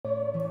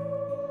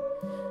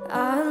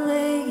I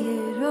lay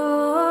it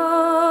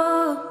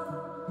all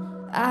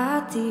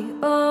at the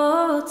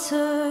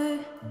altar,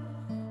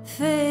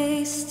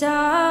 face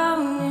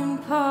down in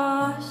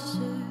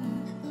posture.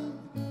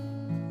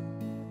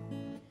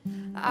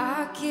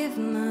 I give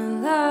my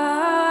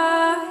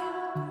life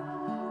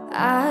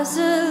as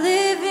a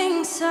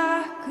living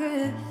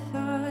sacrifice.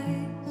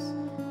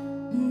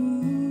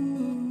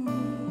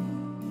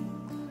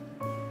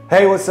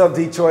 Hey, what's up,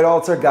 Detroit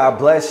Altar? God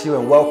bless you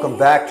and welcome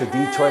back to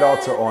Detroit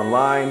Altar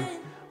Online.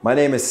 My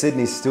name is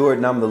Sidney Stewart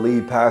and I'm the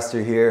lead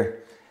pastor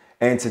here.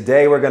 And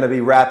today we're going to be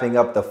wrapping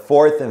up the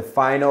fourth and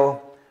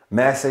final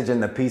message in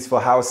the Peaceful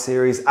House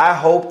series. I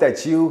hope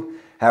that you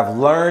have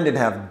learned and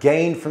have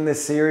gained from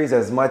this series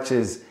as much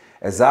as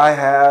I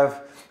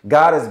have.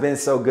 God has been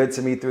so good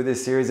to me through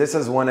this series. This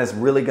is one that's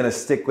really going to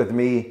stick with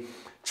me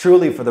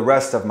truly for the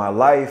rest of my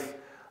life.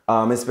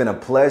 It's been a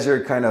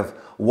pleasure kind of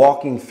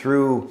walking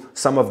through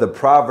some of the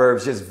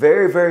Proverbs, just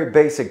very, very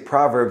basic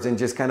Proverbs, and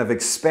just kind of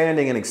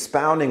expanding and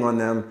expounding on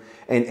them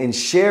and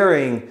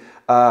sharing,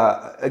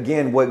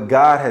 again, what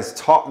God has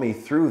taught me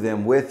through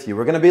them with you.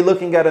 We're going to be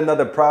looking at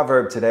another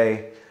proverb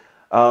today.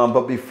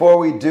 But before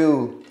we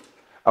do,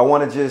 I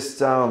want to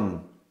just, I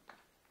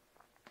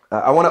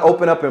want to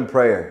open up in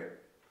prayer,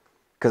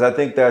 because I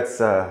think that's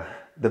the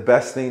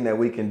best thing that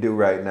we can do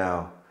right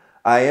now.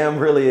 I am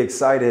really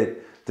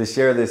excited to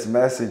share this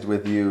message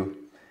with you.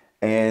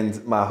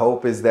 And my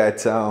hope is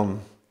that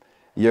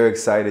you're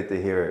excited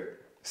to hear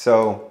it.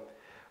 So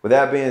with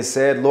that being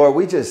said, Lord,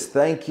 we just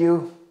thank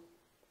you.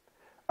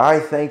 I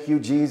thank you,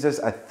 Jesus.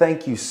 I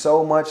thank you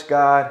so much,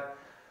 God,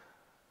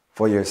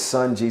 for your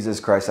Son,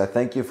 Jesus Christ. I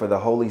thank you for the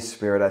Holy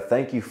Spirit. I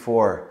thank you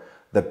for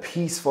the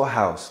peaceful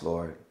house,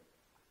 Lord.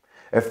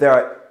 If there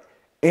are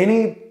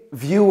any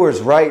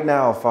viewers right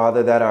now,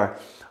 Father, that are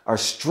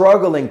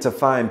struggling to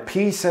find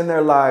peace in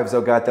their lives,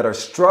 oh God, that are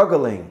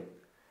struggling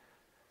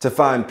to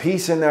find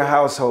peace in their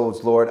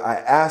households, Lord, I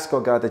ask,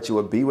 oh God, that you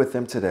would be with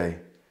them today,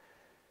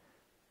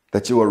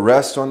 that you would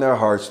rest on their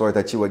hearts, Lord,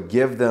 that you would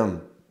give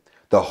them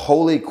the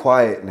holy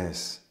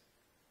quietness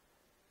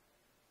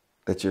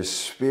that your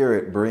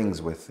Spirit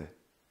brings with it,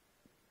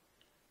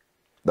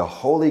 the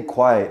holy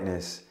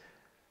quietness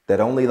that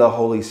only the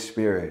Holy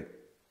Spirit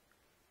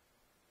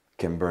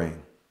can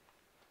bring.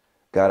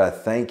 God, I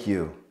thank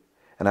you.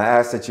 And I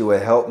ask that you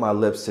would help my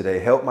lips today,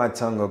 help my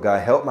tongue, oh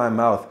God, help my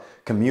mouth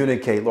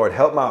communicate, Lord,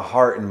 help my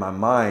heart and my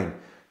mind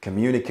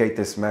communicate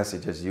this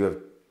message as you have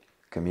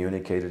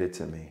communicated it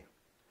to me.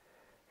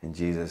 In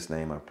Jesus'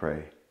 name I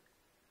pray.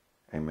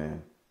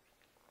 Amen.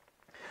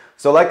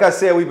 So like I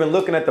said, we've been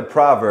looking at the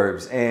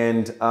Proverbs,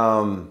 and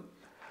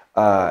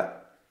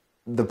the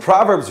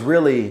Proverbs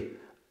really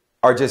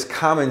are just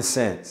common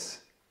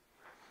sense,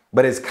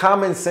 but it's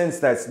common sense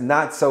that's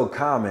not so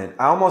common.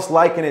 I almost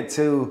liken it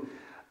to,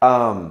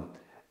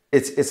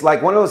 it's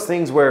like one of those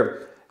things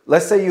where,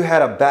 let's say you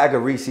had a bag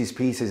of Reese's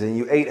Pieces and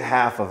you ate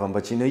half of them,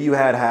 but you knew you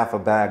had half a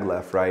bag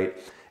left, right?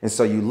 And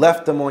so you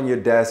left them on your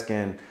desk,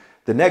 and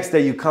the next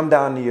day you come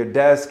down to your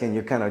desk and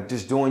you're kind of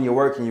just doing your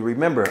work and you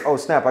remember, oh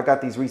snap, I got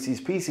these Reese's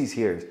Pieces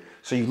here.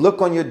 So you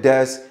look on your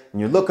desk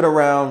and you're looking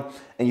around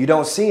and you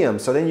don't see them.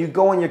 So then you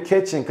go in your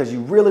kitchen because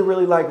you really,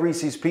 really like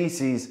Reese's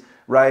Pieces,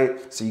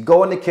 right? So you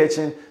go in the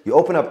kitchen, you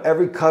open up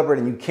every cupboard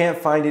and you can't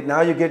find it.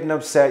 Now you're getting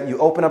upset. You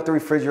open up the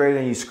refrigerator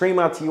and you scream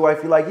out to your wife.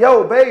 You're like,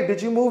 yo, babe, did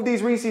you move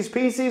these Reese's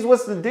Pieces?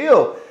 What's the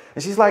deal?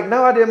 And she's like,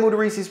 no, I didn't move the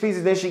Reese's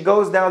Pieces. Then she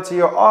goes down to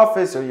your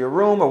office or your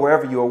room or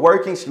wherever you are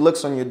working. She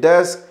looks on your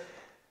desk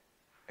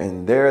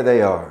and there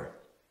they are.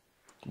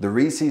 The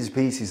Reese's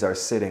Pieces are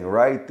sitting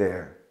right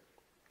there.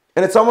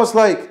 And it's almost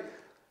like,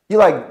 you're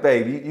like,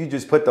 babe, you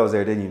just put those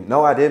there, didn't you?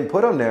 No, I didn't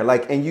put them there.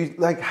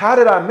 How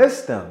did I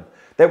miss them?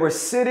 They were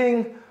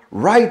sitting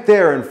right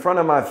there in front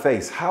of my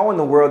face. How in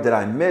the world did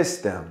I miss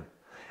them?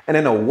 And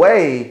in a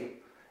way,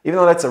 even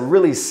though that's a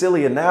really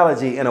silly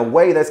analogy, in a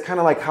way, that's kind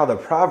of like how the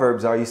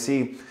Proverbs are. You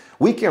see,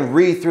 we can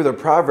read through the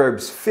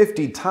Proverbs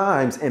 50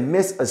 times and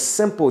miss a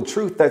simple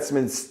truth that's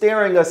been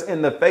staring us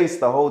in the face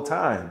the whole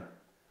time.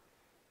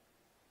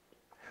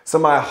 So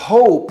my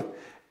hope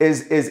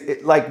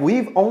is like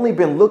we've only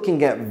been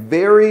looking at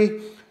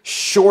very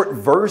short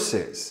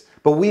verses,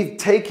 but we've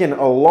taken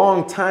a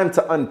long time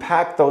to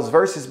unpack those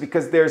verses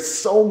because there's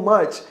so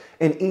much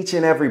in each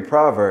and every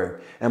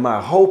proverb. And my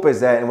hope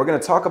is that, and we're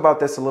going to talk about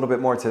this a little bit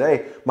more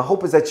today, my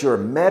hope is that you're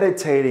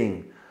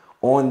meditating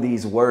on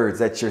these words,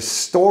 that you're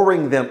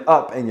storing them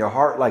up in your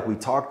heart like we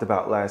talked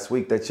about last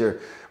week, that you're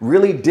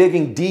really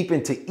digging deep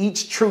into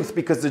each truth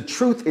because the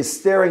truth is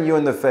staring you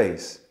in the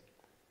face.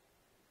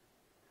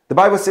 The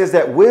Bible says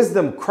that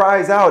wisdom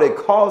cries out, it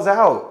calls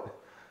out,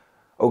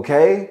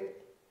 okay?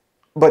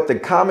 But the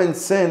common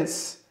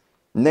sense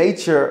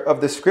nature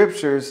of the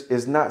scriptures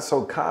is not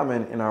so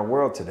common in our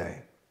world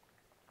today.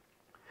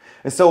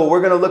 And so what we're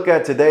going to look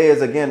at today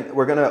is, again,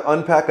 we're going to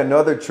unpack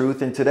another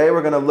truth. And today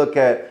we're going to look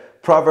at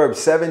Proverbs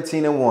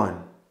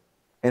 17:1.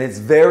 And it's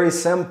very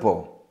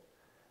simple,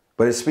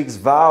 but it speaks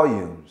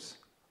volumes,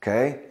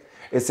 okay?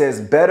 It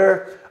says,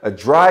 better a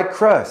dry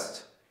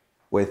crust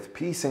with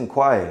peace and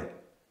quiet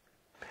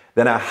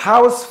than a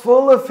house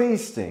full of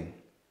feasting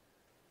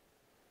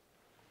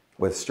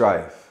with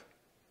strife.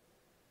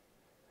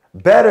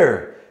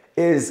 Better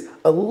is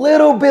a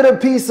little bit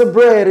of piece of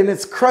bread and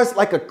it's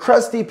like a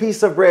crusty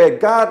piece of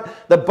bread.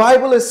 The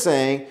Bible is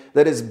saying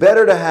that it's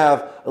better to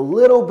have a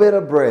little bit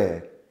of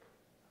bread,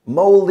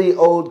 moldy,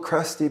 old,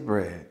 crusty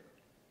bread,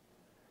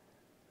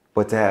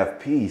 but to have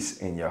peace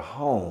in your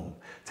home,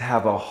 to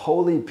have a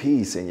holy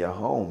peace in your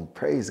home,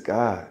 praise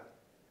God,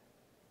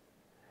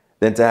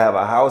 than to have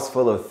a house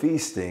full of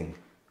feasting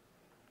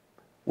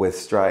with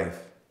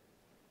strife.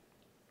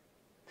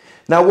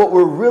 Now, what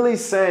we're really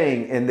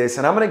saying in this,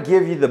 and I'm going to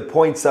give you the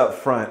points up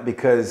front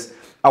because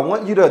I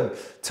want you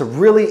to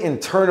really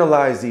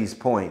internalize these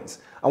points.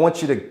 I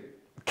want you to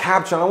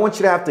capture, I want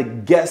you to have to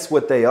guess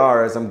what they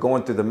are as I'm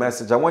going through the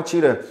message. I want you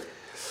to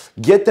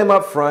get them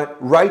up front,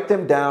 write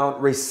them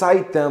down,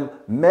 recite them,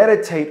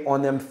 meditate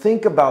on them,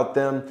 think about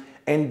them,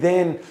 and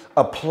then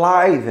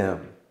apply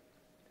them.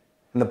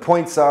 And the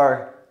points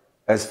are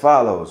as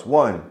follows.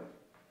 1,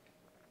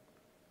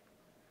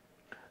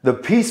 the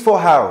peaceful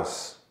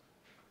house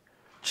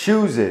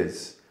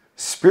chooses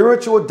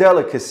spiritual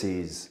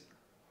delicacies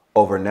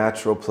over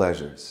natural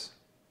pleasures.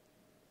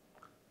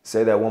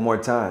 Say that one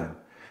more time.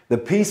 The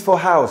peaceful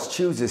house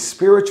chooses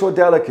spiritual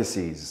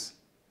delicacies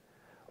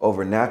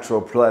over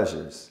natural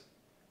pleasures.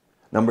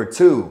 Number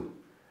 2,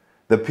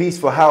 the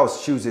peaceful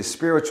house chooses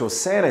spiritual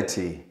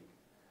sanity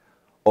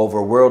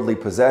over worldly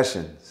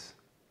possessions.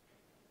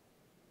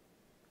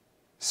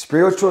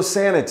 Spiritual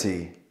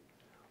sanity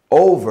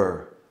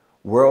over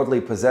worldly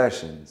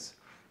possessions.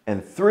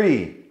 And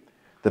 3,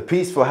 the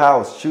peaceful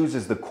house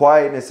chooses the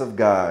quietness of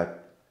God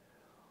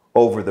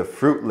over the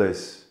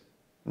fruitless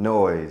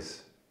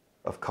noise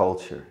of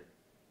culture.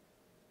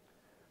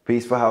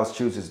 Peaceful house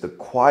chooses the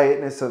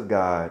quietness of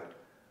God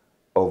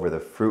over the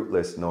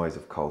fruitless noise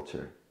of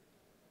culture.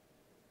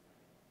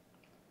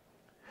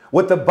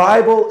 What the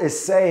Bible is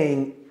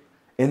saying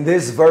in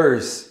this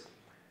verse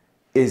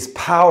is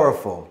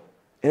powerful,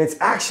 and it's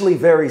actually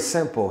very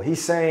simple.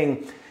 He's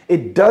saying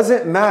it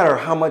doesn't matter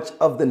how much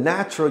of the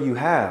natural you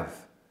have.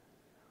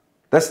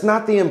 That's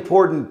not the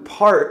important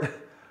part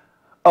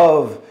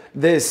of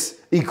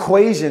this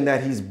equation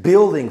that he's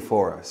building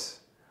for us.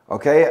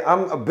 Okay,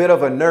 I'm a bit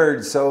of a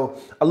nerd, so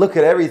I look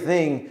at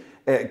everything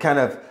kind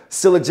of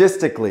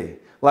syllogistically,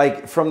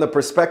 like from the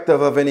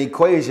perspective of an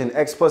equation,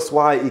 x plus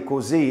y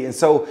equals z. And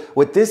so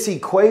with this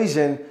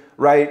equation,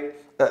 right,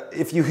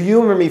 if you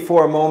humor me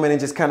for a moment and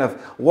just kind of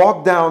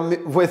walk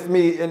down with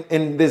me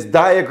in this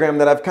diagram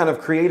that I've kind of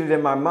created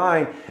in my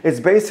mind, it's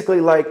basically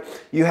like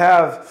you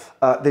have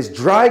this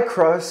dry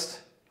crust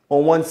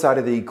on one side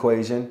of the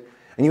equation,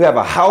 and you have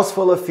a house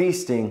full of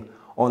feasting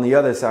on the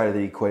other side of the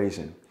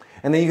equation.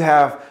 And then you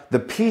have the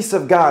peace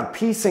of God,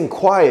 peace and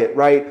quiet,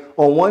 right,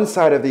 on one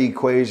side of the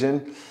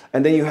equation.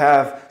 And then you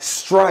have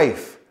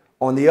strife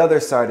on the other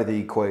side of the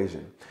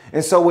equation.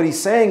 And so what he's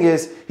saying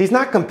is he's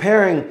not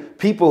comparing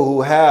people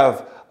who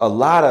have a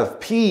lot of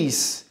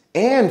peace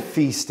and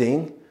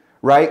feasting,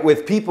 right,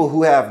 with people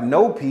who have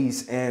no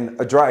peace and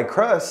a dry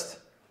crust.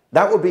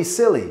 That would be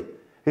silly.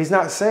 He's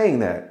not saying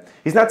that.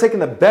 He's not taking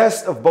the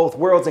best of both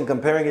worlds and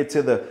comparing it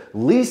to the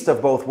least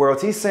of both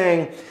worlds. He's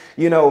saying,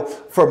 you know,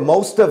 for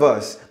most of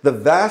us, the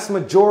vast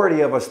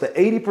majority of us, the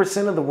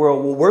 80% of the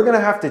world, what we're going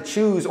to have to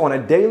choose on a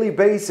daily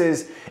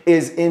basis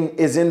is in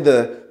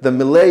the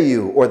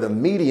milieu or the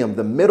medium,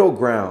 the middle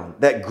ground,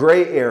 that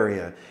gray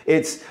area.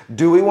 It's,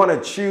 do we want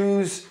to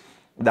choose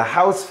the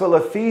house full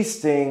of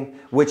feasting,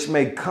 which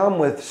may come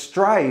with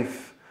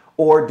strife,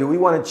 or do we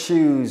want to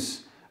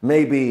choose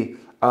maybe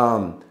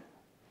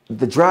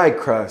the dry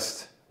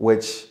crust,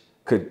 which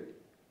could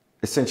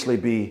essentially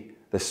be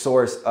the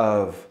source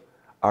of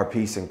our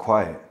peace and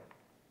quiet?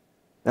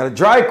 Now, the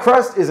dry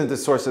crust isn't the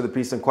source of the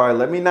peace and quiet.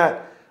 Let me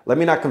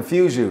not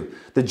confuse you.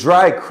 The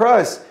dry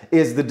crust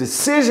is the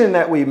decision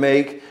that we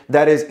make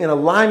that is in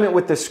alignment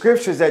with the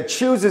scriptures, that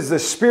chooses the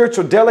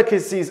spiritual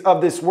delicacies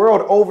of this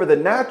world over the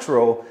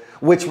natural,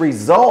 which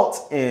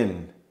results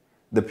in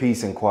the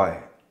peace and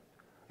quiet.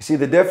 You see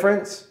the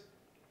difference?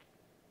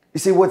 You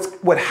see,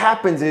 what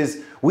happens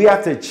is we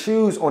have to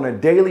choose on a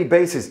daily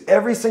basis.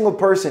 Every single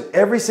person,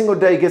 every single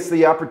day gets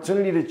the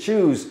opportunity to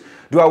choose.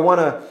 Do I want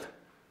to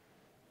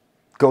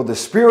go the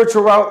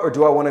spiritual route or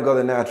do I want to go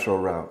the natural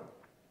route?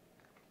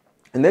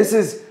 And this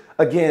is,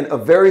 again, a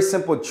very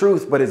simple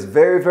truth, but it's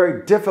very,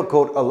 very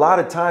difficult a lot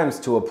of times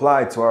to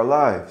apply to our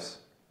lives.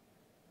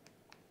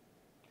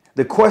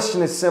 The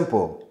question is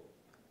simple.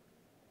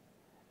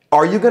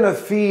 Are you going to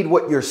feed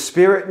what your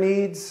spirit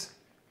needs?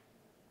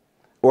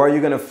 Or are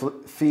you going to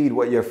feed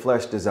what your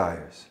flesh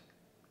desires?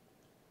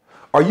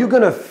 Are you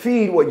going to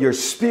feed what your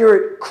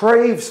spirit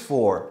craves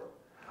for,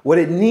 what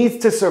it needs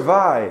to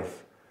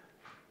survive?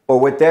 Or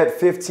with that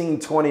 15,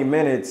 20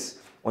 minutes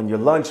on your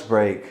lunch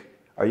break,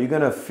 are you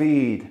going to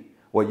feed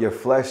what your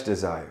flesh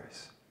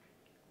desires?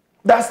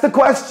 That's the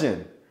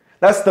question.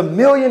 That's the $1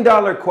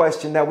 million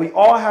question that we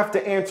all have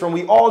to answer, and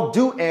we all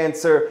do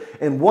answer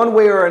in one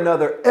way or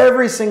another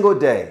every single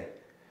day.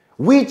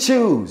 We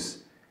choose.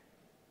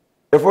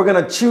 If we're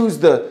going to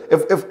choose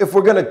if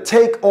we're going to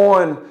take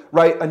on,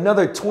 right,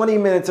 another 20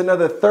 minutes,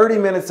 another 30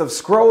 minutes of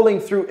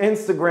scrolling through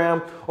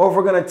Instagram, or if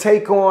we're going to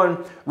take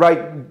on,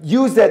 right,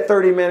 use that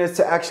 30 minutes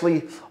to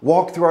actually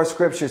walk through our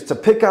scriptures, to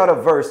pick out a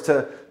verse,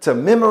 to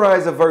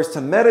memorize a verse,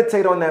 to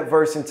meditate on that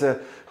verse, and to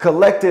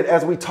collect it,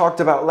 as we talked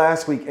about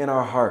last week, in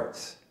our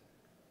hearts.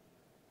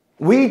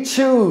 We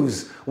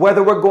choose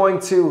whether we're going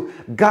to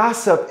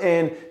gossip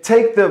and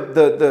take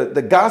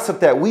the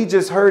gossip that we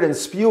just heard and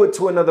spew it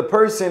to another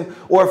person,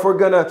 or if we're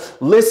going to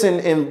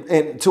listen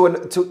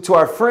to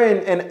our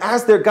friend, and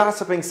as they're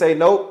gossiping, say,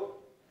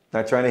 nope,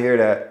 not trying to hear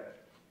that.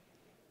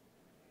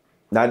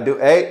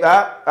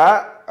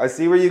 I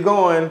see where you're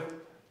going.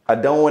 I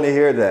don't want to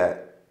hear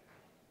that.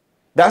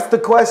 That's the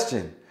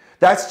question.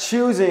 That's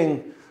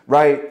choosing,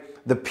 right,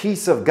 the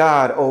peace of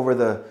God over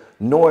the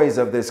noise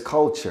of this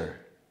culture.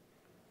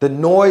 The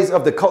noise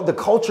of the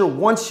culture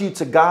wants you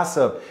to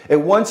gossip. It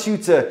wants you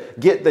to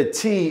get the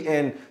tea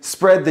and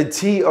spread the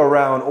tea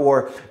around,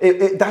 or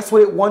that's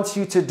what it wants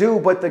you to do.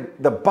 But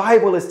the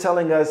Bible is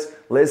telling us,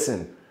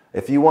 listen,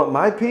 if you want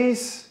my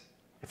peace,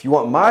 if you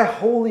want my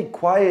holy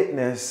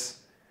quietness,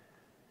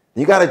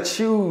 you got to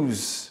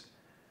choose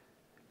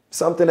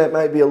something that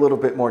might be a little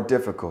bit more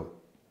difficult.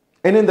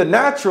 And in the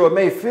natural, it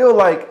may feel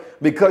like,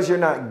 because you're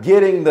not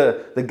getting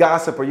the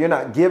gossip, or you're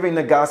not giving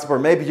the gossip, or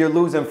maybe you're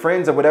losing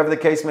friends, or whatever the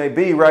case may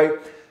be, right?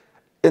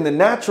 In the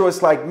natural,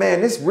 it's like,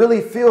 man, this really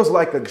feels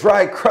like a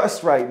dry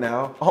crust right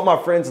now. All my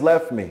friends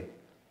left me.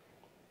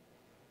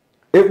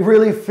 It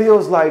really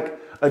feels like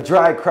a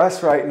dry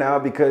crust right now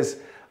because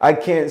I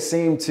can't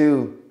seem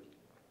to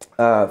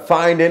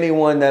find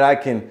anyone that I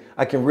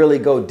can really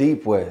go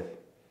deep with.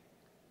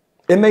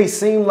 It may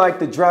seem like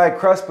the dry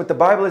crust, but the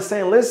Bible is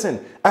saying,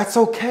 listen, that's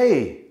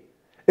okay.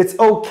 It's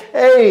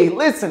okay.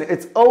 Listen,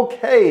 it's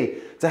okay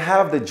to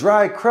have the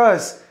dry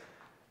crust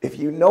if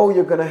you know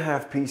you're going to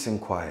have peace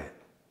and quiet.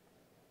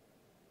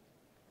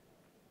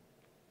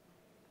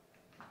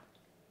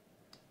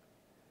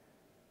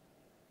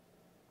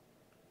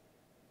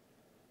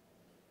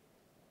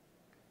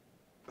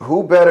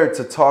 Who better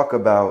to talk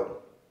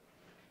about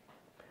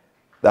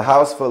the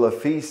house full of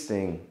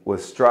feasting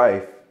with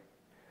strife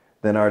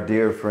than our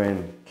dear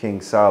friend King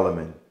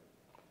Solomon,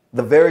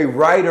 the very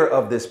writer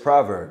of this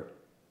proverb?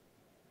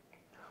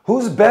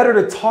 Who's better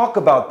to talk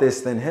about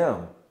this than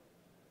him?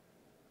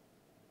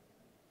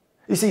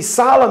 You see,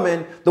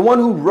 Solomon, the one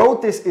who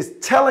wrote this, is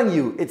telling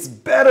you it's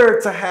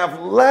better to have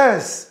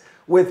less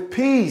with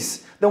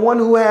peace. The one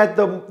who had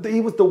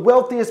he was the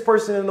wealthiest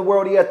person in the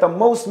world. He had the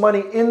most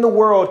money in the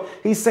world.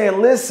 He's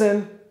saying,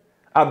 listen,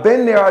 I've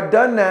been there. I've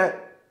done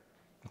that.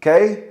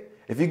 Okay.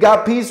 If you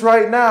got peace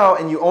right now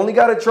and you only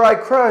got a dry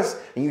crust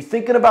and you're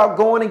thinking about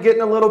going and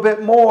getting a little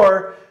bit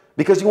more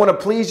because you want to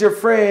please your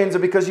friends, or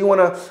because you want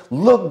to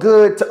look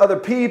good to other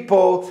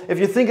people, if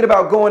you're thinking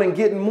about going and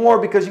getting more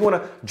because you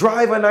want to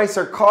drive a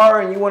nicer car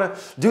and you want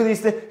to do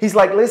these things, he's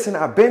like, listen,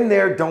 I've been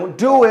there. Don't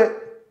do it.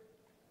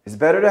 It's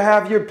better to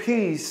have your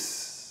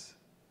peace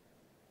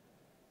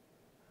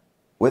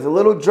with a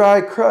little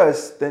dry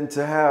crust than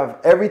to have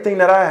everything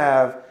that I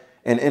have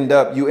and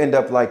you end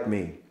up like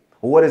me.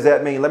 Well, what does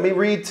that mean? Let me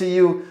read to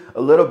you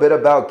a little bit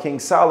about King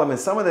Solomon.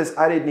 Some of this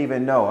I didn't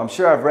even know. I'm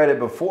sure I've read it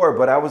before,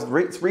 but I was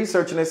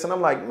researching this and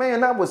I'm like,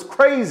 man, that was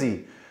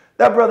crazy.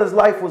 That brother's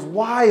life was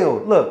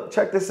wild. Look,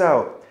 check this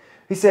out.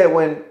 He said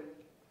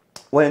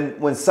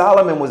when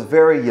Solomon was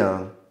very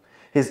young,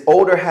 his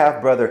older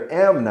half-brother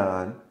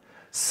Amnon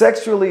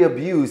sexually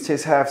abused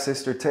his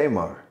half-sister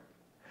Tamar.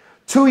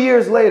 2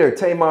 years later,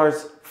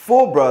 Tamar's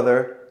full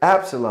brother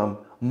Absalom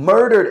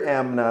murdered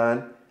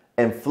Amnon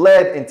and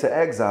fled into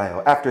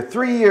exile. After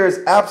 3 years,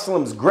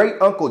 Absalom's great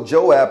uncle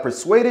Joab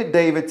persuaded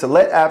David to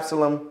let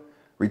Absalom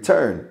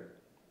return.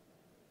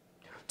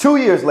 2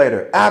 years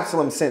later,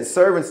 Absalom sent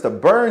servants to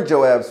burn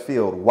Joab's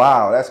field.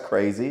 Wow, that's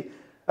crazy.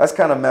 That's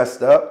kind of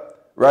messed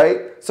up,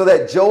 right? So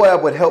that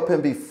Joab would help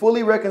him be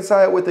fully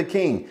reconciled with the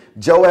king.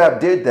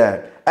 Joab did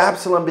that.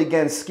 Absalom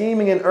began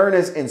scheming in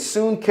earnest and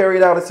soon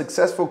carried out a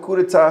successful coup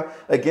d'etat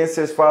against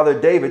his father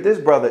David. This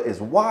brother is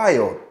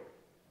wild.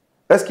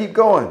 Let's keep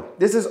going.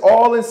 This is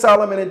all in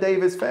Solomon and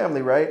David's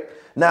family, right?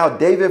 Now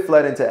David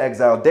fled into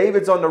exile.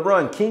 David's on the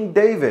run. King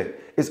David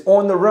is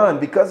on the run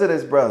because of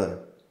this brother.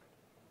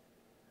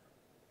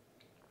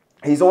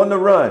 He's on the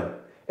run.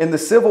 In the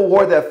civil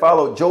war that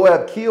followed,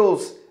 Joab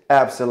kills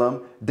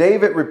Absalom.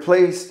 David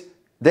replaced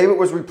General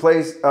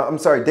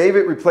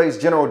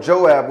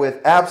Joab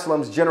with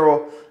Absalom's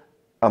General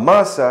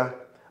Amasa,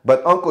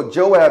 but Uncle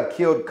Joab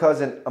killed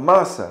cousin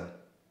Amasa.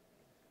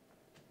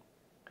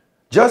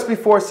 Just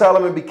before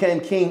Solomon became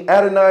king,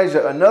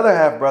 Adonijah, another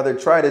half-brother,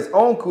 tried his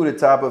own coup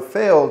d'etat but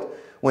failed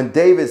when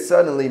David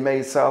suddenly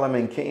made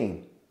Solomon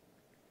king.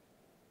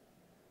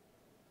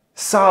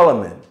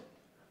 Solomon,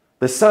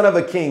 the son of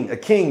a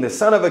king, the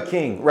son of a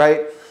king,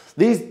 right?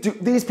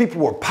 These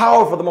people were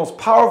powerful, the most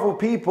powerful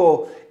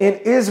people in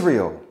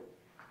Israel.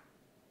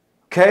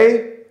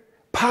 Okay?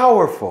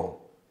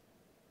 Powerful.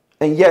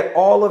 And yet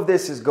all of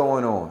this is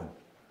going on.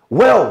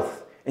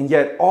 Wealth And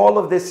yet all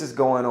of this is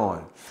going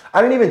on.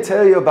 I didn't even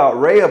tell you about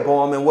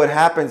Rehoboam and what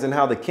happens and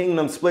how the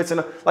kingdom splits.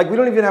 And like, we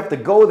don't even have to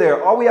go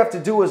there. All we have to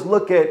do is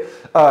look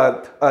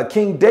at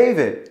King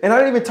David. And I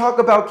didn't even talk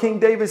about King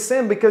David's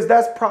sin, because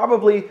that's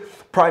probably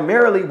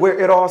primarily where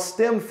it all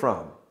stemmed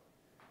from.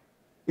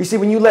 You see,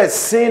 when you let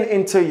sin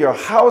into your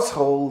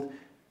household,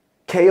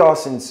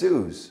 chaos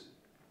ensues.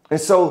 And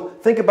so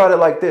think about it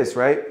like this,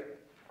 right?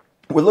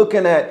 We're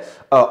looking at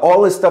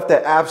all this stuff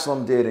that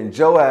Absalom did and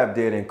Joab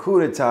did and coup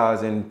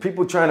d'etats and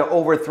people trying to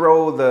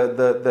overthrow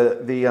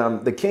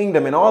the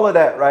kingdom and all of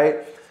that,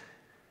 right?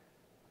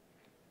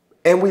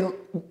 And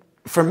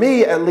for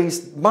me, at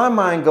least, my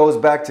mind goes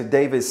back to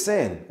David's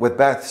sin with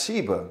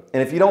Bathsheba.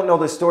 And if you don't know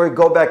the story,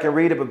 go back and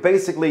read it. But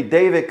basically,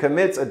 David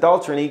commits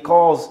adultery, and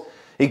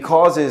he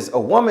causes a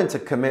woman to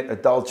commit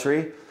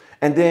adultery.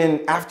 And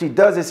then after he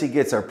does this, he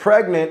gets her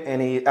pregnant.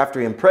 And after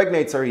he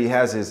impregnates her, he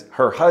has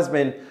her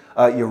husband,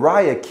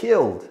 Uriah,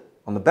 killed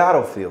on the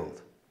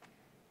battlefield.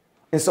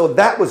 And so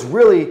that was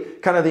really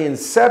kind of the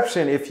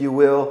inception, if you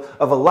will,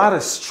 of a lot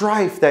of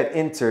strife that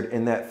entered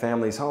in that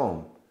family's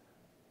home.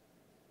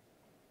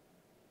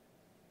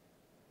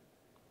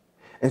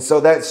 And so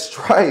that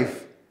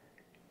strife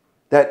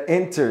that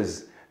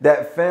enters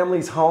that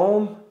family's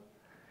home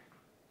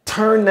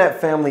turned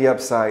that family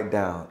upside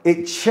down.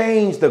 It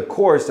changed the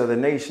course of the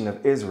nation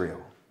of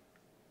Israel.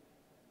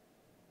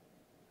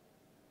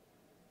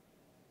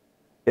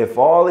 If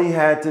all he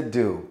had to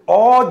do,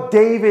 all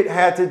David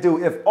had to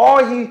do, if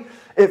all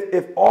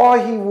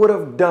he would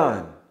have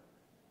done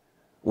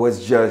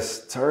was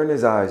just turn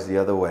his eyes the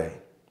other way,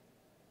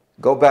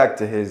 go back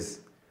to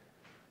his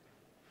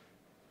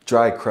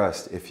dry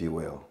crust, if you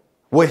will,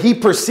 what he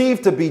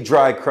perceived to be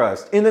dry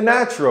crust in the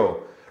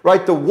natural,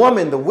 right? The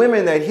women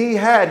that he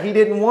had, he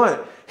didn't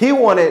want. He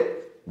wanted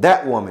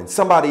that woman,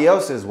 somebody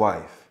else's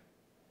wife.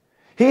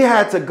 He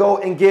had to go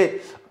and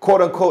get,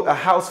 quote unquote, a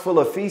house full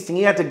of feasting.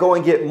 He had to go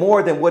and get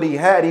more than what he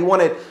had. He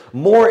wanted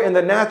more in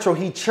the natural.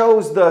 He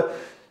chose the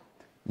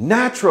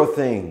natural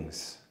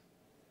things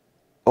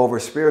over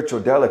spiritual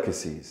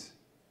delicacies.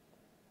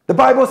 The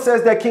Bible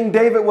says that King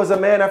David was a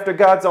man after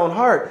God's own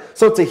heart.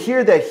 So to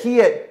hear that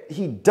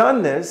he'd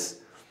done this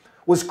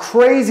was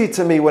crazy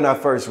to me when I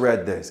first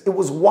read this. It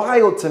was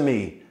wild to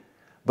me.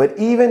 But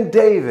even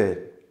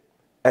David,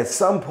 at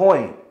some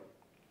point,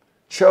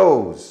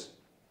 chose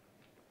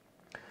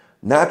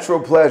natural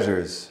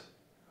pleasures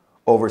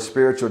over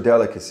spiritual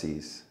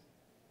delicacies.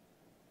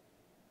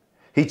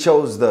 He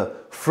chose the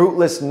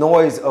fruitless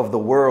noise of the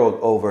world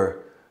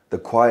over the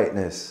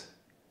quietness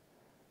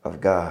of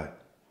God.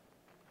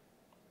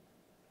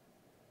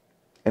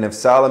 And if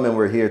Solomon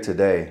were here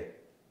today,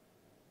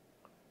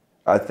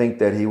 I think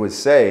that he would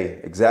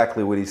say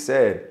exactly what he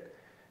said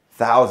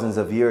thousands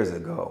of years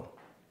ago.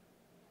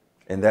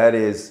 And that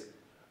is,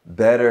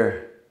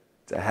 better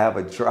to have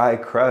a dry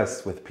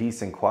crust with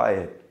peace and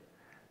quiet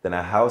than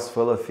a house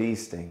full of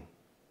feasting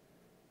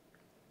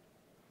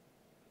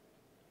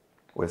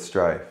with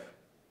strife.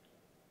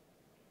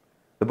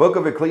 The book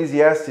of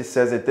Ecclesiastes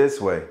says it this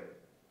way: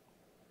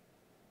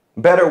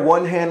 better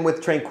one hand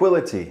with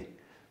tranquility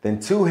than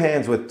two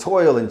hands with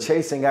toil and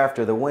chasing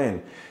after the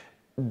wind.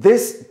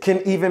 This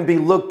can even be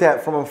looked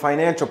at from a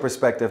financial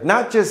perspective,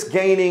 not just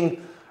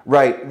gaining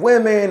right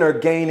women or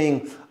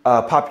gaining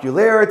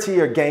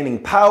popularity or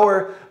gaining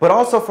power, but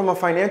also from a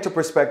financial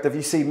perspective.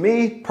 You see,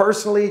 me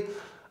personally,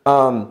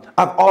 I've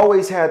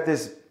always had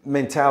this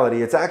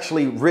mentality. It's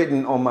actually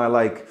written on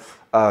my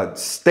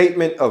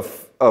statement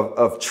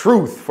of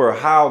truth for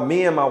how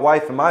me and my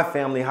wife and my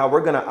family, how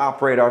we're going to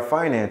operate our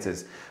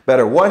finances.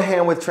 Better one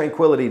hand with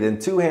tranquility than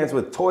two hands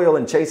with toil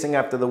and chasing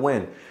after the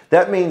wind.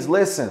 That means,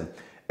 listen,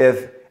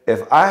 if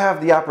I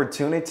have the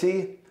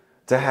opportunity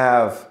to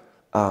have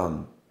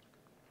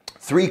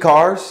 3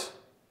 cars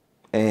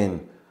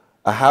and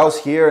a house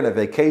here and a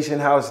vacation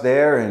house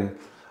there and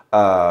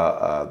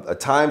a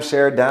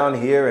timeshare down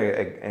here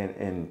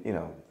and you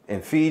know,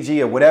 in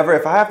Fiji or whatever,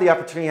 if I have the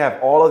opportunity to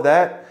have all of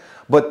that,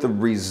 but the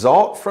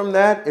result from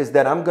that is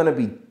that I'm going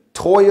to be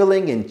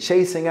toiling and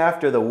chasing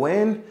after the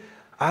wind,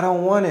 I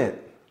don't want it.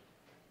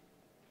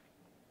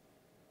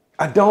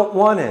 I don't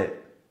want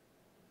it.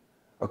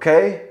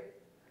 Okay?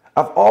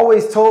 I've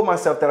always told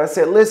myself that. I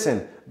said,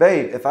 listen,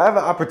 babe, if I have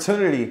an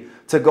opportunity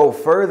to go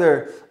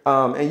further,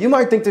 and you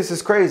might think this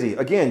is crazy,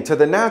 again, to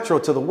the natural,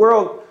 to the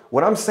world,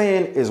 what I'm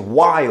saying is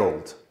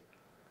wild.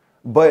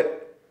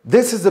 But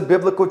this is a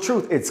biblical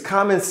truth. It's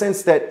common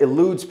sense that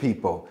eludes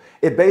people.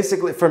 It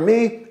basically, for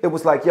me, it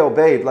was like, yo,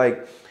 babe,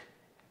 like,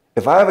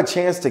 if I have a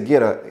chance to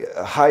get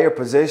a higher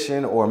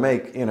position or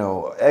make, you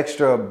know,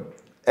 extra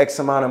X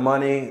amount of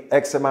money,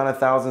 X amount of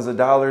thousands of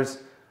dollars,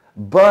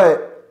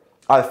 but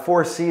I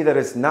foresee that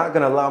it's not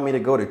going to allow me to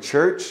go to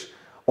church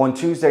on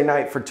Tuesday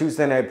night for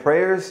Tuesday night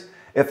prayers,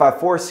 if I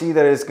foresee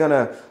that it's going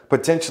to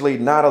potentially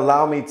not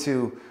allow me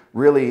to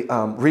really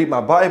read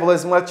my Bible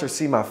as much or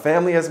see my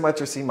family as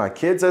much or see my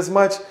kids as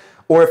much,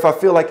 or if I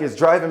feel like it's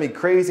driving me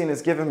crazy and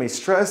it's giving me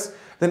stress,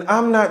 then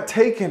I'm not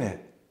taking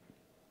it.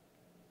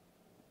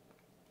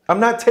 I'm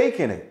not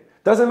taking it.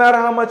 Doesn't matter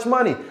how much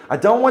money. I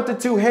don't want the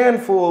two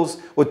handfuls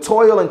with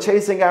toil and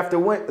chasing after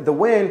the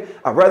wind.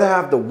 I'd rather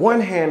have the one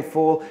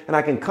handful, and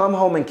I can come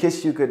home and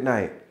kiss you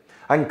goodnight.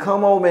 I can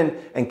come home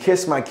and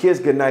kiss my kids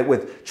goodnight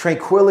with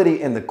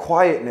tranquility and the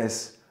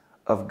quietness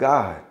of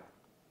God.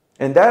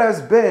 And that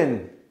has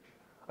been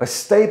a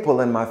staple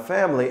in my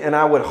family, and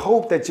I would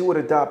hope that you would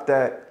adopt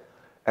that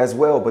as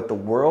well. But the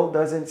world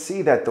doesn't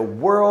see that. The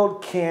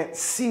world can't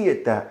see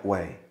it that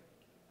way.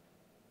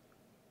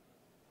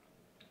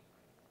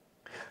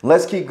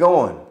 Let's keep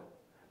going,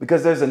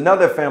 because there's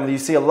another family. You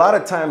see, a lot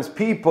of times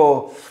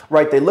people,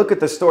 right, they look at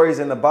the stories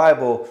in the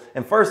Bible,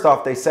 and first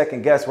off, they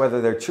second guess whether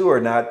they're true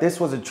or not. This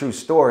was a true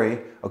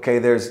story. Okay,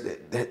 there's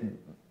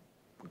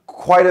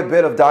quite a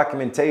bit of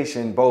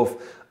documentation,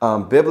 both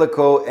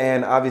biblical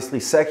and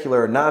obviously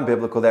secular or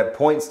non-biblical, that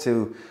points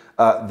to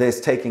this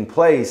taking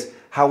place.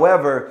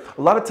 However,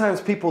 a lot of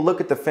times people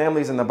look at the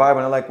families in the Bible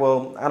and they're like,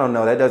 well, I don't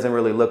know, that doesn't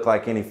really look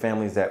like any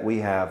families that we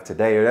have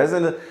today.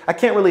 Or I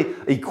can't really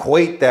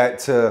equate that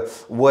to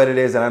what it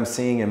is that I'm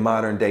seeing in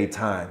modern day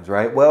times,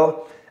 right?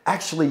 Well,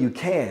 actually you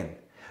can,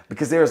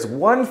 because there's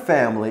one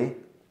family,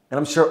 and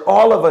I'm sure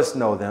all of us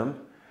know them,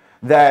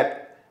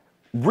 that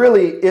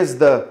really is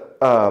the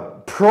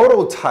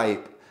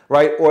prototype,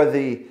 right? Or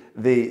the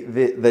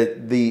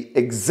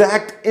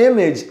exact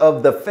image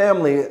of the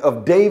family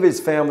of David's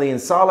family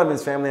and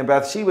Solomon's family and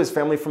Bathsheba's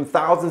family from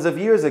thousands of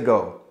years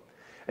ago.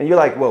 And you're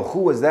like, well, who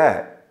was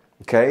that?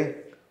 Okay.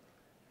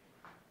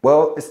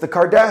 Well, it's the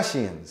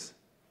Kardashians.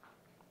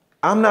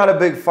 I'm not a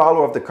big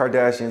follower of the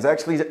Kardashians. I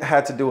actually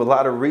had to do a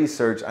lot of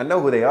research. I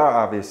know who they are,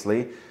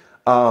 obviously.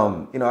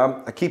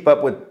 I keep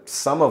up with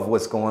some of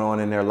what's going on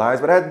in their lives,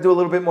 but I had to do a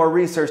little bit more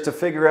research to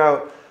figure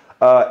out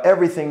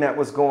everything that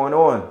was going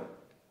on.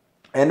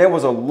 And there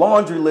was a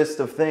laundry list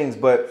of things,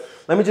 but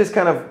let me just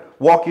kind of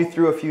walk you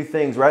through a few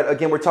things, right?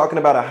 Again, we're talking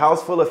about a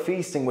house full of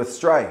feasting with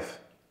strife,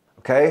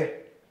 okay?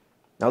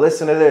 Now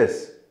listen to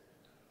this.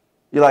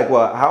 You're like,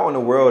 well, how in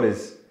the world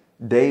is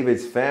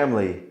David's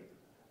family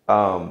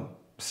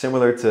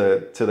similar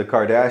to the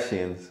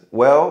Kardashians?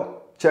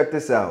 Well, check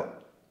this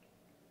out.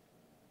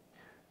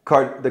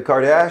 The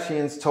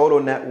Kardashians'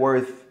 total net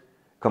worth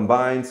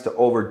combines to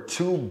over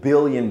 $2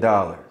 billion.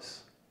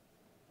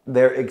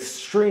 They're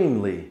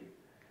extremely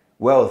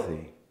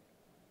wealthy.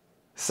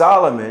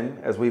 Solomon,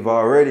 as we've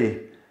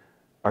already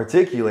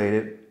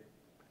articulated,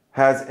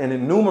 has an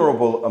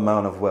innumerable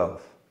amount of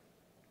wealth.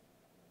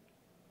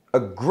 A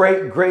great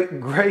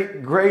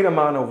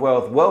amount of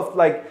wealth. Wealth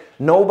like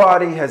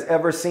nobody has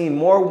ever seen.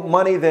 More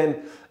money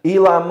than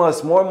Elon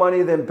Musk, more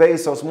money than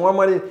Bezos, more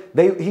money.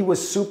 He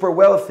was super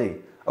wealthy.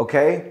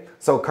 Okay?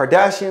 So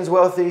Kardashians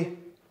wealthy.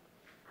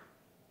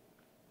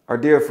 Our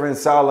dear friend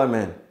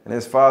Solomon and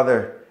his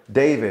father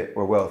David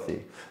were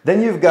wealthy.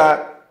 Then you've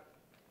got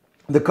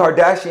the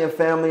Kardashian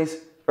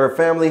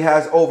family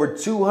has over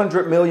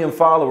 200 million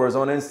followers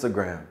on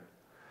Instagram.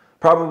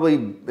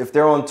 Probably, if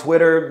they're on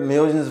Twitter,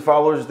 millions of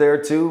followers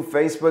there too.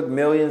 Facebook,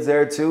 millions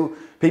there too.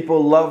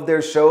 People love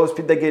their shows.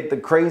 They get the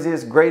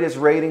craziest, greatest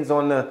ratings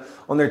on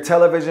their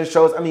television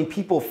shows. I mean,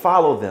 people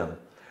follow them,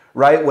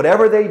 right?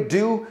 Whatever they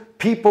do,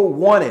 people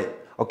want it.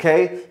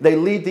 Okay, they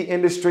lead the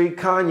industry.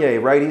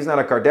 Kanye, right? He's not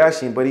a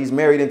Kardashian, but he's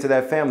married into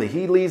that family.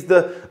 He leads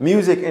the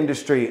music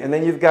industry. And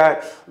then you've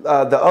got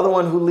the other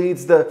one who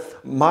leads the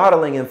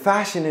modeling and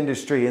fashion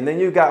industry. And then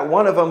you've got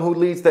one of them who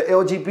leads the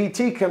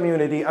LGBT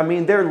community. I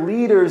mean, they're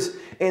leaders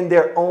in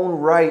their own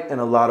right in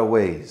a lot of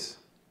ways.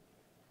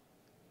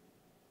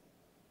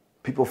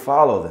 People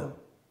follow them.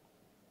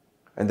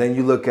 And then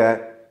you look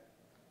at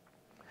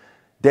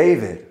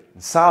David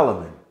and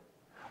Solomon,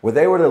 where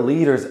they were the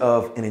leaders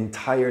of an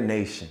entire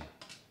nation.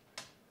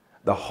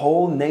 The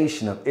whole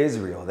nation of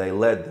Israel, they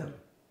led them.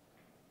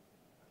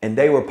 And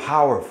they were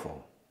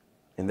powerful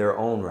in their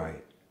own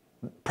right.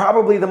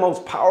 Probably the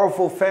most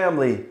powerful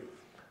family,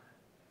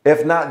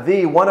 if not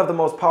one of the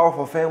most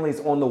powerful families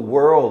in the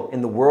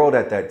world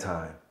at that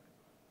time.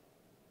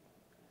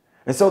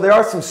 And so there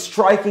are some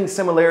striking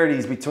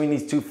similarities between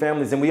these two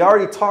families. And we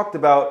already talked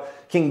about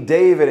King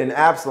David and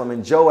Absalom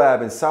and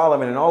Joab and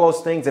Solomon and all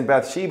those things and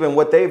Bathsheba and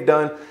what they've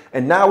done.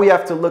 And now we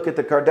have to look at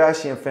the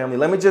Kardashian family.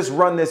 Let me just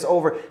run this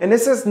over. And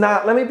this is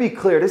not, let me be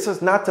clear, this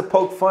is not to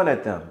poke fun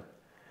at them.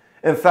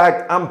 In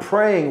fact, I'm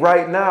praying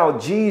right now,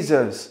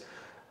 Jesus,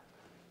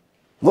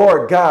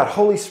 Lord God,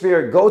 Holy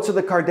Spirit, go to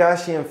the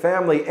Kardashian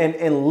family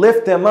and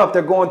lift them up.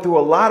 They're going through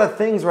a lot of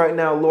things right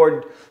now,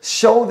 Lord.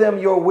 Show them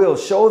your will.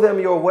 Show them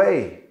your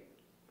way.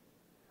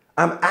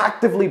 I'm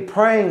actively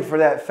praying for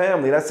that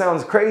family. That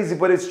sounds crazy,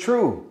 but it's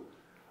true.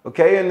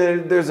 Okay, and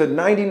there's a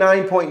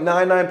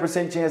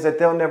 99.99% chance that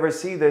they'll never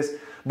see this.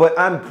 But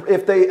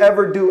if they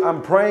ever do,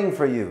 I'm praying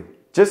for you.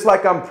 Just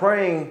like I'm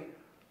praying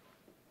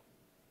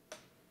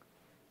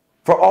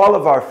for all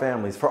of our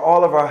families, for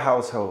all of our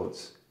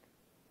households.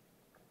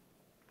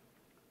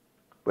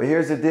 But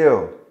here's the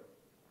deal.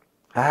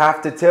 I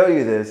have to tell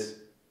you this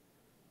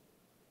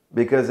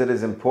because it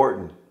is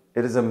important.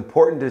 It is an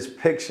important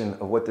depiction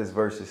of what this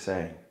verse is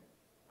saying.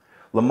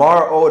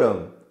 Lamar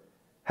Odom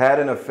had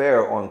an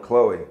affair on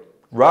Khloe.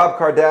 Rob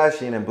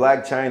Kardashian and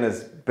Blac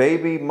Chyna's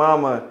baby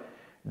mama,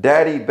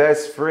 daddy,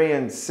 best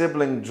friend,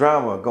 sibling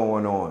drama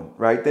going on,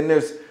 right? Then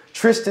there's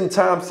Tristan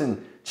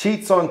Thompson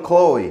cheats on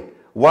Chloe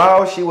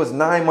while she was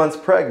 9 months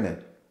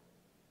pregnant.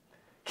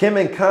 Kim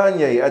and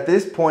Kanye at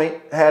this point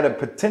had a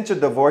potential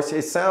divorce.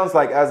 It sounds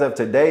like as of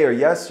today or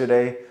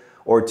yesterday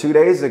or 2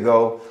 days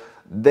ago,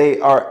 they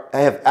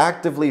have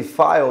actively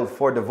filed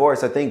for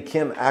divorce. I think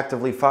Kim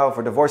actively filed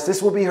for divorce.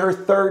 This will be her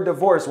third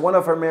divorce. One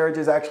of her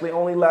marriages actually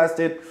only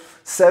lasted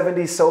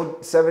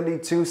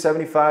 72,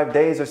 75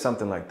 days or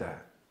something like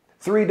that.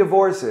 3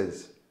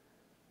 divorces.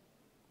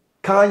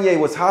 Kanye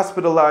was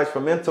hospitalized for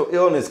mental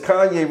illness.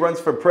 Kanye runs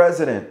for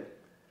president.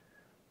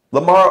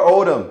 Lamar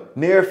Odom,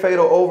 near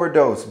fatal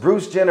overdose.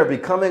 Bruce Jenner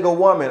becoming a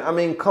woman. I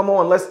mean, come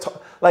on, let's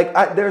talk.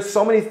 There's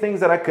so many things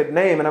that I could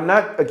name, and I'm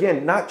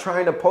not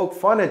trying to poke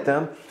fun at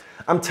them.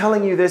 I'm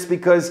telling you this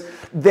because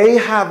they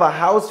have a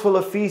house full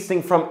of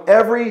feasting from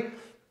every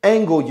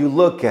angle you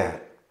look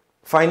at.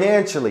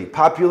 Financially,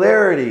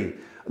 popularity,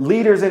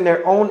 leaders in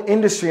their own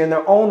industry, in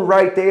their own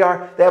right. They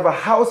have a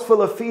house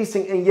full of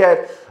feasting, and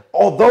yet,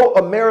 although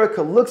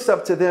America looks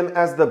up to them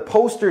as the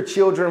poster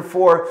children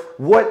for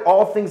what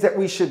all things that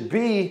we should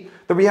be,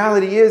 the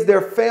reality is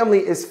their family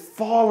is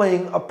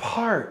falling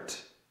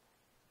apart.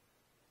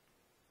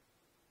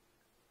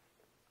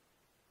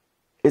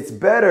 It's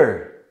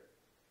better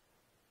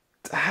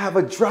to have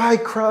a dry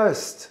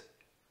crust.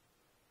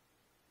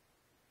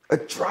 A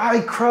dry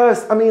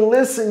crust. I mean,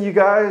 listen, you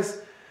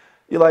guys.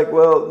 You're like,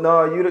 well,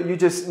 no,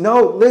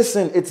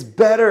 listen, it's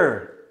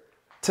better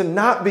to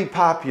not be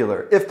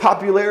popular. If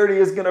popularity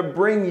is going to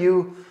bring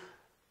you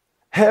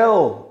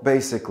hell,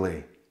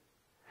 basically.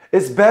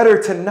 It's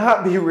better to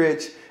not be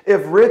rich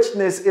if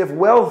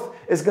wealth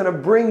is going to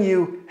bring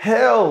you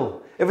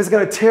hell. If it's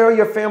going to tear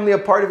your family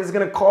apart, if it's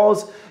going to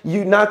cause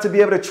you not to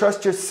be able to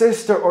trust your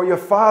sister or your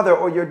father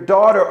or your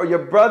daughter or your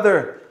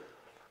brother.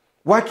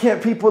 Why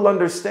can't people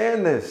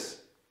understand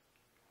this?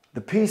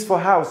 The peaceful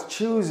house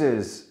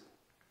chooses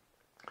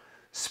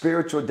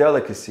spiritual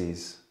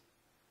delicacies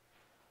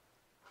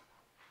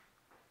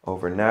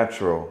over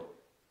natural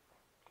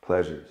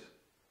pleasures.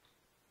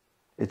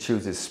 It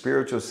chooses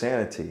spiritual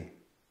sanity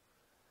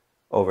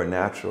over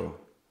natural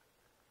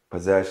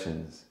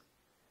possessions.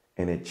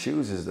 And it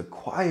chooses the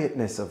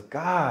quietness of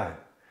God.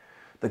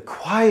 The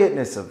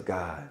quietness of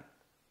God.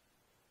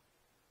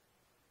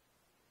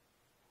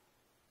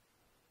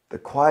 The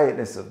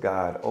quietness of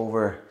God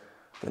over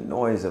the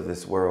noise of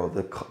this world,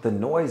 the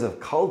noise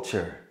of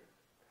culture.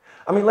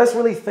 I mean, let's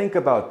really think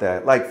about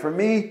that. Like for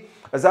me,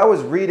 as I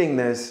was reading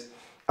this,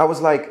 I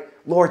was like,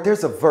 Lord,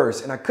 there's a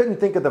verse, and I couldn't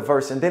think of the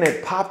verse. And then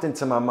it popped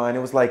into my mind.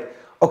 It was like,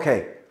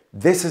 okay,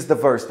 this is the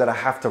verse that I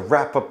have to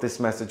wrap up this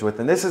message with.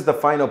 And this is the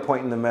final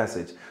point in the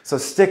message. So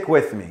stick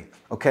with me,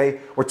 okay?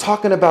 We're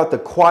talking about the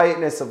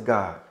quietness of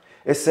God.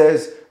 It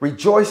says,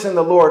 rejoice in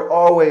the Lord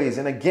always.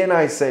 And again,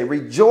 I say,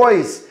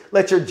 rejoice.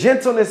 Let your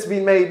gentleness be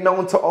made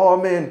known to all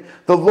men.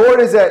 The Lord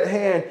is at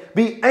hand.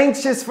 Be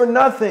anxious for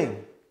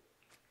nothing,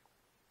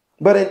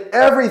 but in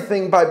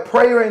everything by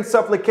prayer and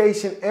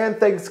supplication and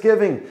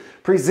thanksgiving,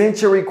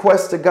 present your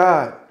requests to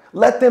God.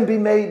 Let them be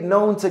made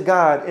known to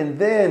God. And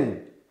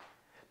then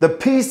the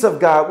peace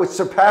of God, which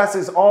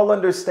surpasses all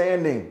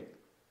understanding,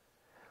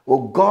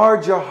 will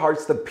guard your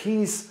hearts. The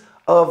peace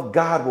of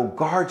God will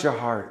guard your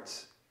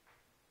hearts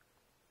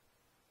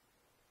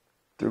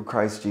through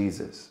Christ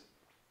Jesus.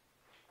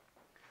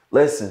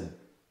 Listen,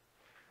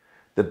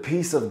 the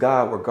peace of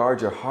God will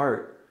guard your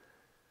heart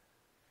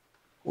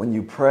when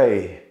you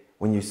pray,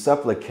 when you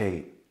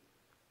supplicate,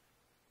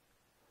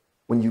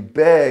 when you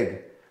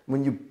beg,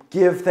 when you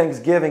give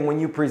thanksgiving, when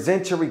you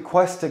present your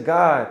request to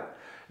God.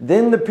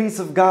 Then the peace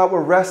of God will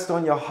rest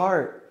on your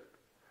heart.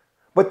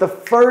 But the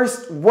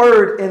first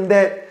word in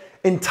that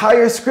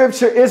entire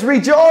scripture is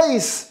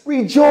rejoice,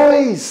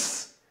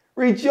 rejoice,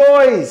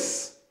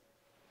 rejoice.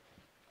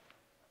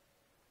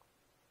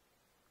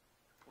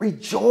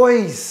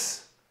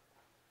 Rejoice.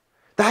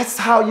 That's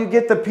how you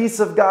get the peace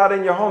of God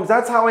in your homes.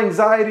 That's how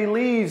anxiety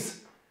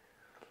leaves.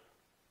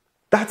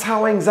 That's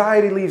how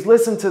anxiety leaves.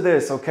 Listen to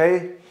this,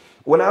 okay?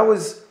 When I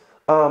was,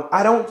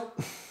 I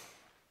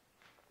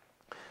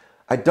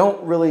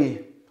don't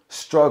really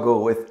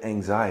struggle with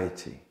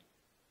anxiety,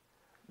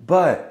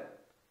 but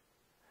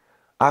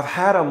I've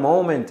had a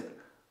moment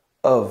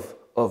of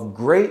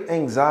great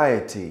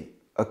anxiety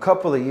a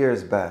couple of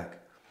years back,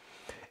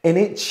 and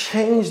it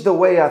changed the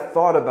way I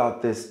thought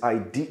about this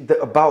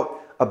idea,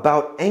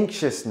 about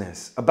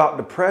anxiousness, about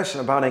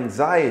depression, about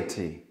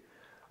anxiety.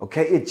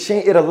 Okay,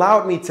 it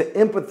allowed me to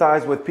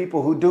empathize with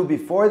people who do.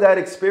 Before that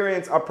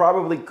experience, I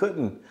probably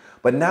couldn't.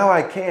 But now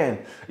I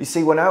can. You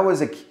see, when I was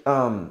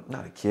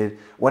not a kid,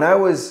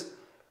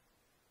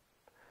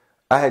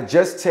 I had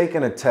just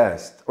taken a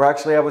test, or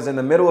actually I was in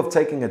the middle of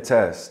taking a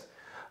test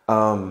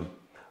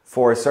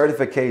for a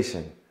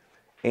certification.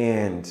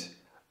 And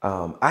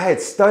I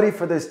had studied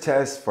for this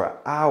test for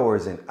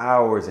hours and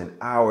hours and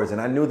hours, and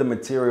I knew the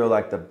material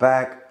like the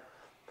back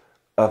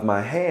of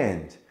my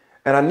hand.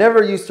 And I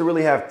never used to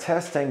really have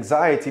test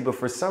anxiety, but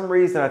for some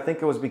reason, I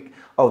think it was,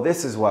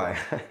 this is why.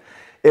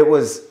 It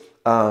was,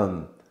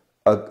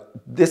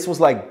 this was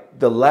like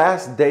the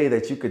last day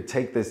that you could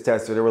take this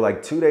test. So there were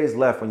like 2 days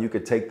left when you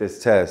could take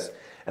this test.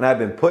 And I've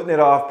been putting it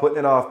off.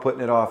 And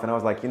I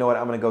was like, you know what?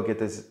 I'm going to go get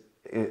this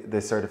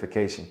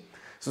certification.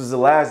 So it was the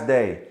last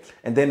day.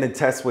 And then the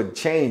test would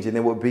change and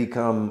it would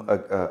become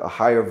a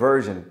higher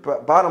version.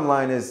 But bottom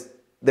line is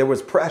there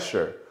was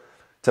pressure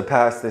to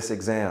pass this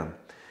exam.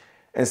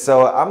 And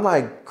so I'm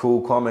like,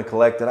 cool, calm and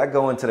collected. I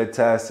go into the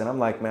test and I'm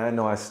like, man, I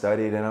know I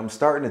studied, and I'm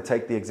starting to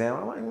take the exam.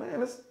 I'm like, man,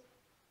 this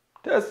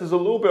test is a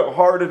little bit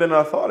harder than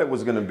I thought it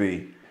was going to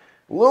be.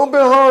 A little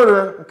bit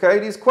harder. Okay,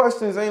 these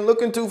questions ain't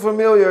looking too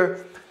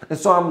familiar. And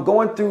so I'm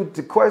going through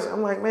the question.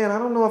 I'm like, man, I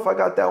don't know if I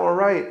got that one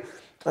right.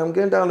 I'm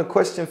getting down to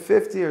question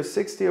 50 or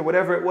 60 or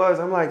whatever it was.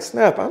 I'm like,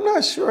 snap, I'm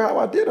not sure how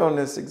I did on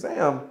this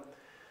exam.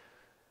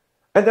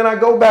 And then I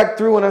go back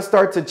through and I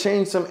start to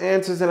change some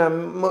answers and I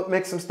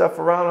mix some stuff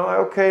around. I'm like,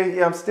 okay,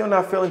 yeah, I'm still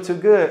not feeling too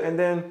good. And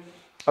then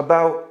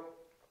about,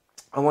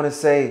 I want to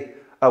say,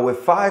 with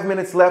 5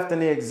 minutes left in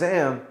the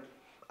exam,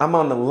 I'm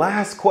on the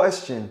last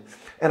question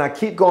and I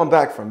keep going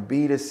back from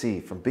B to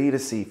C, from B to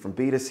C, from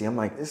B to C. I'm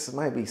like, this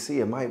might be C,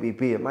 it might be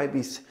B, it might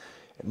be C,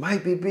 it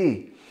might be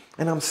B.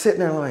 And I'm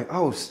sitting there like,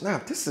 oh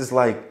snap, this is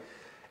like,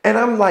 and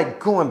I'm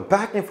like going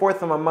back and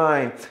forth in my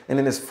mind. And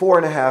then there's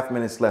 4.5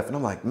 minutes left. And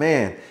I'm like,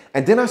 man.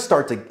 And then I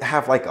start to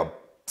have like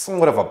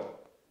somewhat of a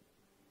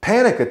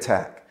panic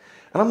attack.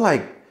 And I'm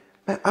like,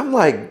 man, I'm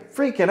like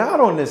freaking out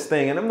on this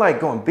thing. And I'm like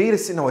going B to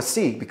C, no, it's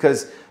C.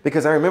 Because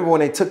I remember when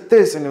they took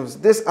this and it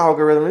was this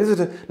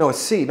algorithm. No, it's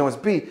C, no, it's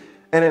B.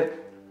 And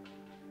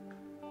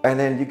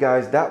then you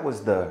guys, that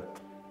was the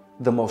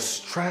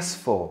most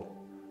stressful,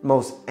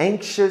 most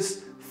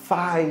anxious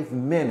 5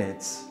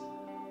 minutes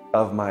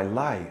of my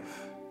life.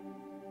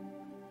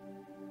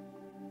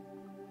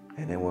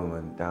 And then we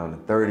went down to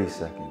 30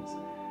 seconds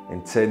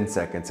and 10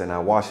 seconds. And I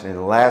watched it. In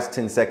the last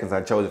 10 seconds,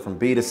 I chose it from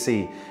B to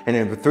C. And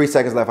then with 3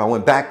 seconds left, I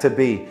went back to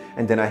B.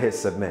 And then I hit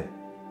submit.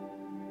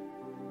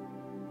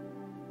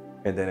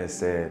 And then it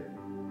said,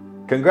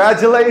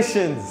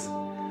 congratulations,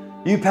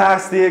 you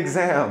passed the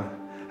exam.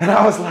 And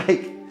I was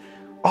like,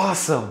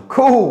 awesome,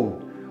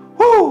 cool,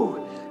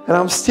 woo. And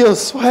I'm still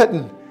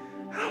sweating.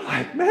 And I'm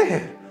like,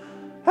 man,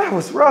 that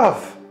was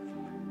rough.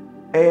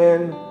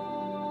 And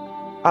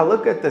I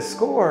look at the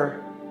score.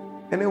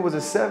 And it was a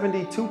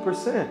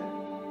 72%.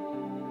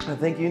 I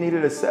think you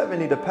needed a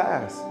 70 to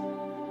pass.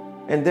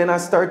 And then I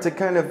start to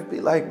kind of be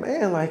like,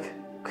 man, like,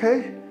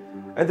 okay.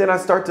 And then I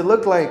start to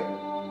look like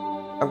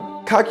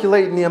I'm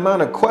calculating the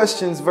amount of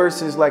questions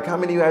versus like how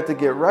many you had to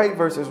get right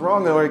versus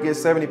wrong in order to get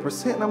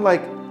 70%. And I'm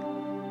like,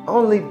 I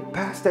only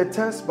passed that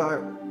test by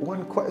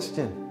 1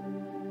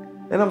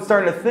 question. And I'm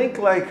starting to think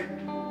like,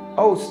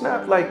 oh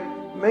snap, like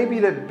maybe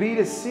the B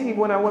to C,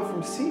 when I went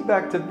from C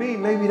back to B,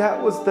 maybe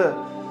that was the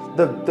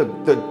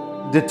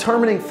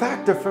determining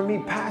factor for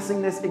me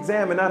passing this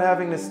exam and not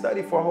having to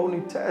study for a whole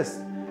new test.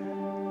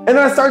 And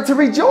I started to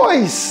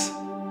rejoice.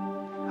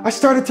 I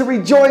started to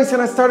rejoice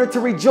and I started to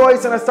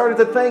rejoice and I started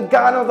to thank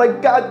God. I was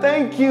like, God,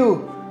 thank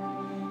you.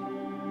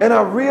 And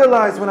I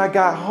realized when I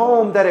got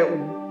home that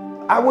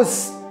I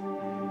was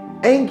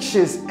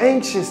anxious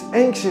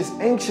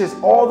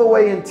all the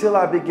way until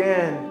I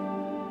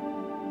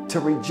began to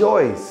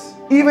rejoice.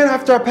 Even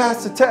after I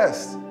passed the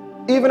test.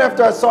 Even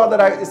after I saw that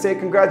I said,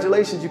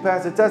 congratulations, you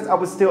passed the test, I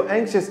was still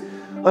anxious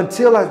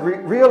until I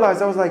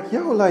realized, I was like,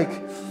 yo, I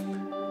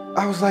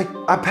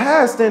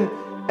passed and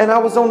I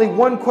was only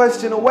 1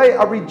 question away.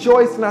 I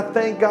rejoiced and I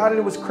thanked God, and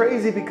it was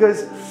crazy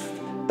because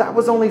that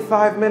was only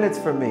 5 minutes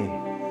for me.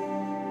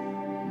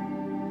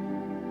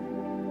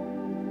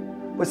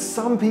 But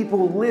some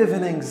people live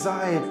in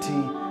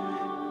anxiety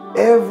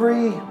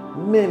every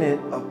minute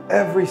of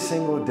every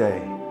single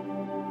day.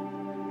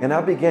 And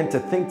I began to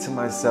think to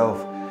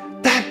myself,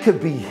 that could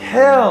be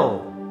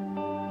hell.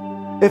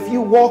 If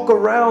you walk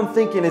around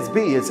thinking it's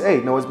B, it's A.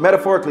 No, it's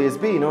metaphorically it's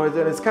B. No,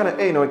 it's kind of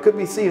A. No, it could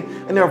be C.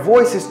 And their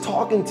voice is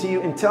talking to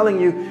you and telling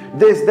you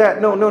this,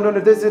 that. No,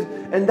 this is,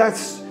 and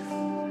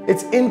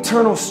it's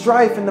internal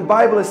strife. And the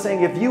Bible is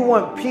saying, if you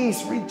want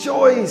peace,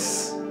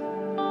 rejoice.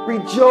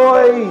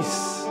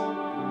 Rejoice.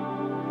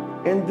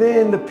 And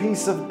then the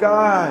peace of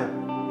God,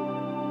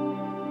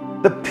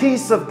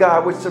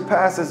 which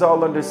surpasses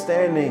all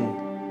understanding,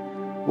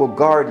 will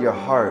guard your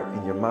heart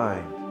and your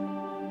mind.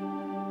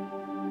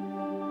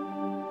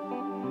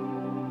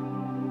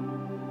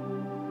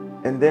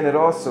 And then it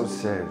also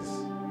says,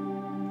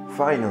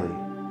 finally,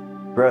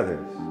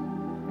 brothers,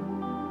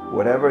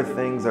 whatever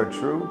things are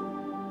true,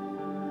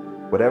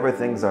 whatever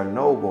things are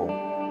noble,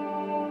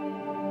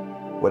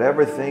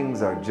 whatever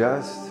things are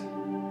just,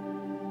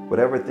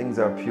 whatever things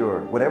are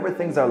pure, whatever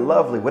things are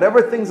lovely,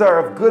 whatever things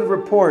are of good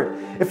report,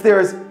 if there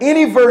is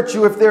any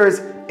virtue, if there is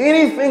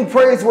anything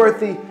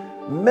praiseworthy,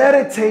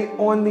 meditate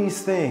on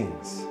these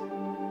things.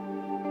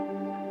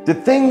 The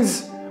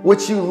things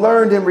which you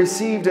learned and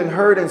received and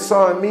heard and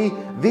saw in me,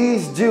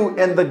 these do,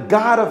 and the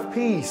God of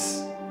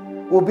peace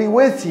will be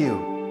with you.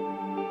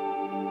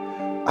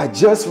 I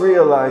just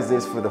realized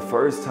this for the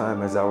first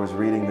time as I was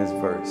reading this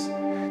verse.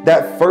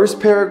 That first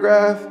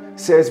paragraph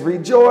says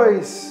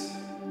rejoice.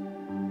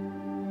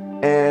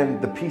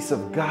 and the peace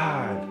of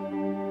God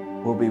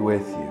will be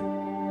with you.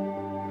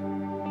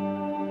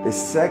 The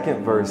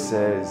second verse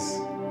says,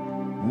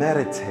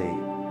 meditate,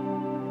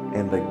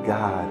 and the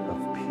God of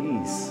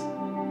peace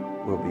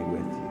will be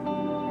with you.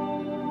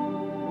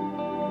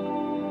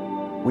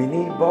 We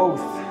need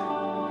both.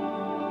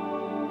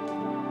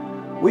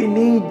 We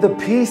need the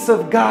peace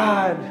of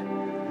God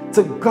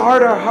to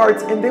guard our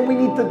hearts, and then we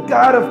need the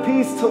God of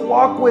peace to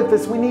walk with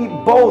us. We need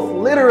both,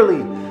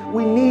 literally.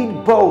 We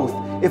need both.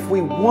 If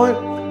we want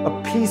a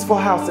peaceful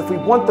house, if we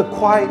want the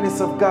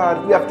quietness of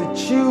God, we have to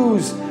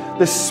choose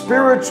the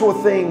spiritual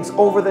things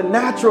over the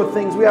natural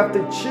things. We have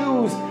to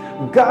choose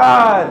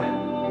God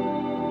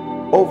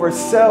over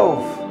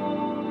self.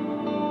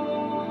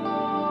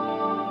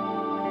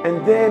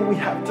 And then we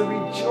have to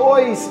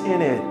rejoice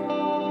in it.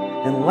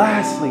 And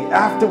lastly,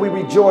 after we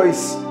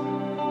rejoice,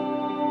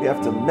 we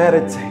have to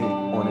meditate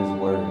on His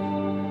Word.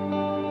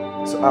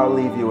 So I'll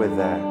leave you with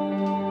that.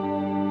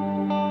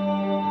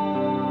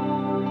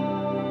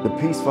 The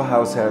peaceful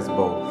house has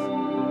both.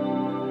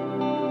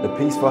 The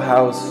peaceful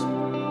house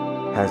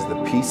has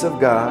the peace of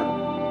God,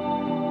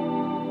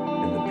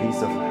 and the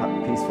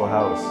peaceful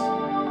house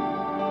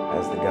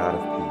has the God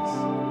of peace.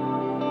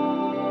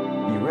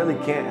 You really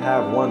can't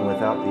have one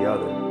without the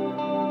other.